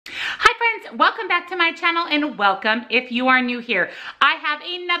friends, welcome back to my channel and welcome if you are new here. I have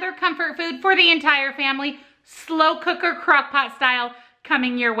another comfort food for the entire family, slow cooker crockpot style,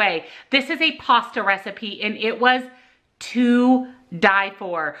 coming your way. This is a pasta recipe and it was to die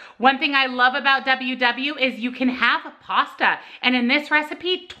for. One thing I love about WW is you can have pasta, and in this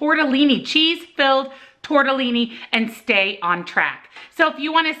recipe, tortellini, cheese-filled tortellini, and stay on track. So if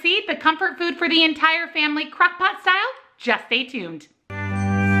you want to see the comfort food for the entire family crockpot style, just stay tuned.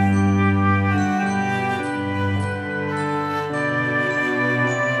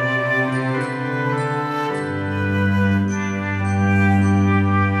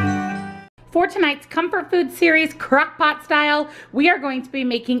 For tonight's comfort food series, crockpot style, we are going to be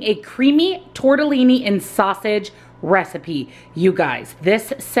making a creamy tortellini and sausage recipe. You guys,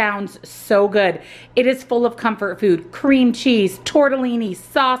 this sounds so good. It is full of comfort food, cream cheese, tortellini,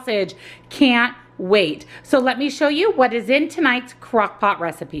 sausage. Can't wait. So let me show you what is in tonight's crockpot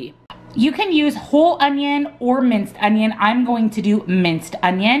recipe. You can use whole onion or minced onion. I'm going to do minced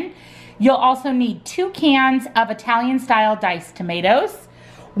onion. You'll also need 2 cans of Italian style diced tomatoes,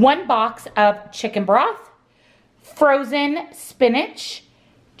 1 box of chicken broth, frozen spinach,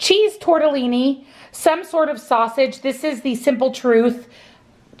 cheese tortellini, some sort of sausage. This is the Simple Truth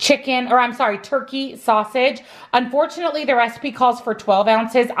turkey sausage. Unfortunately, the recipe calls for 12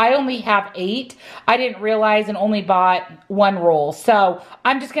 ounces. I only have 8. I didn't realize and only bought 1 roll. So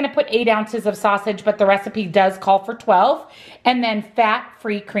I'm just gonna put 8 ounces of sausage, but the recipe does call for 12. And then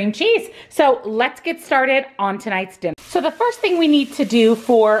fat-free cream cheese. So let's get started on tonight's dinner. So the first thing we need to do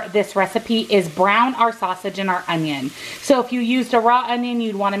for this recipe is brown our sausage and our onion. So if you used a raw onion,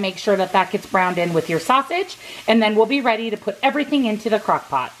 you'd wanna make sure that that gets browned in with your sausage, and then we'll be ready to put everything into the crock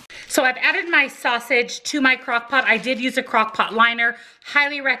pot. So I've added my sausage to my crock pot. I did use a crock pot liner.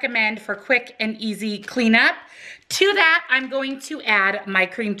 Highly recommend for quick and easy cleanup. To that, I'm going to add my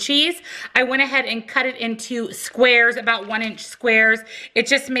cream cheese. I went ahead and cut it into squares, about 1-inch squares. It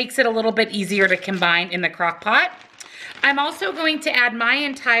just makes it a little bit easier to combine in the crock pot. I'm also going to add my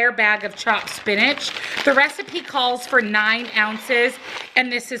entire bag of chopped spinach. The recipe calls for 9 ounces,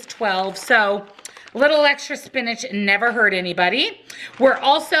 and this is 12, so a little extra spinach never hurt anybody. We're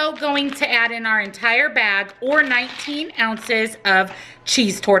also going to add in our entire bag, or 19 ounces of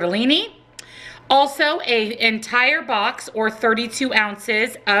cheese tortellini. Also, an entire box, or 32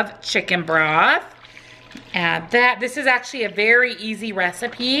 ounces of chicken broth. Add that. This is actually a very easy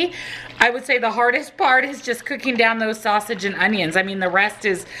recipe. I would say the hardest part is just cooking down those sausage and onions. I mean, the rest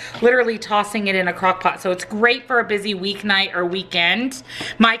is literally tossing it in a crock pot. So it's great for a busy weeknight or weekend.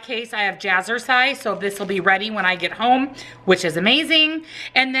 My case, I have jazzercise, so this will be ready when I get home, which is amazing.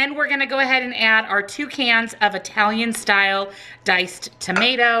 And then we're gonna go ahead and add our 2 cans of Italian style diced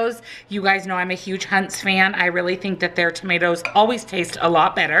tomatoes. You guys know I'm a huge Hunt's fan. I really think that their tomatoes always taste a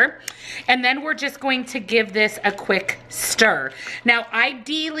lot better. And then we're just going to give this a quick stir. Now,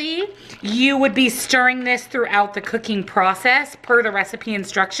 ideally, you would be stirring this throughout the cooking process per the recipe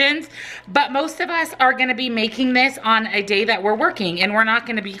instructions, but most of us are gonna be making this on a day that we're working and we're not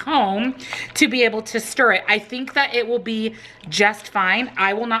gonna be home to be able to stir it. I think that it will be just fine.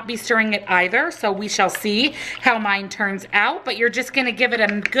 I will not be stirring it either, so we shall see how mine turns out, but you're just gonna give it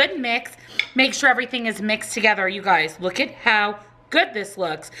a good mix. Make sure everything is mixed together. You guys, look at how good this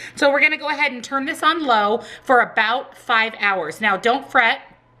looks. So we're gonna go ahead and turn this on low for about 5 hours. Now, don't fret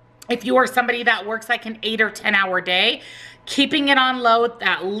if you are somebody that works like an 8 or 10 hour day. Keeping it on low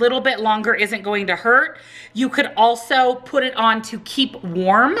that little bit longer isn't going to hurt. You could also put it on to keep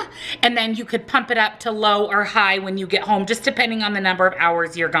warm, and then you could pump it up to low or high when you get home, just depending on the number of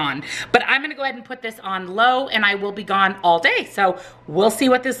hours you're gone. But I'm gonna go ahead and put this on low, and I will be gone all day. So we'll see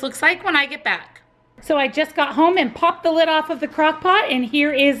what this looks like when I get back. So I just got home and popped the lid off of the crock pot, and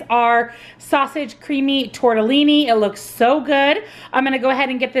here is our sausage creamy tortellini. It looks so good. I'm gonna go ahead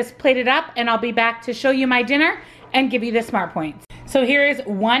and get this plated up, and I'll be back to show you my dinner and give you the smart points. So here is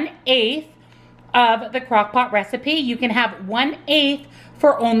 1/8 of the crock pot recipe. You can have 1/8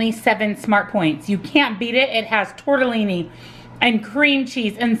 for only 7 smart points. You can't beat it. It has tortellini and cream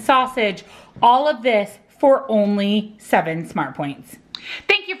cheese and sausage, all of this for only 7 smart points.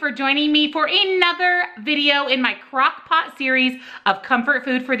 Thank you for joining me for another video in my crock pot series of comfort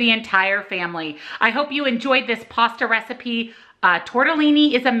food for the entire family. I hope you enjoyed this pasta recipe.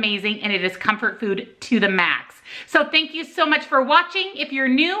 Tortellini is amazing and it is comfort food to the max. So thank you so much for watching. If you're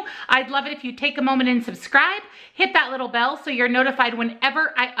new, I'd love it if you take a moment and subscribe. Hit that little bell so you're notified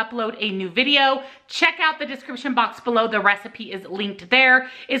whenever I upload a new video. Check out the description box below. The recipe is linked there,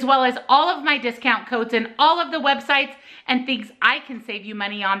 as well as all of my discount codes and all of the websites and things I can save you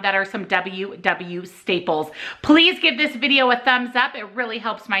money on that are some WW staples. Please give this video a thumbs up. It really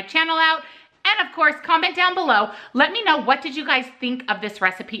helps my channel out. And of course, comment down below. Let me know, what did you guys think of this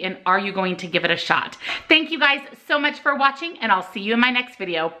recipe and are you going to give it a shot? Thank you guys so much for watching, and I'll see you in my next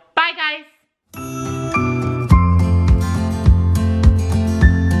video. Bye guys.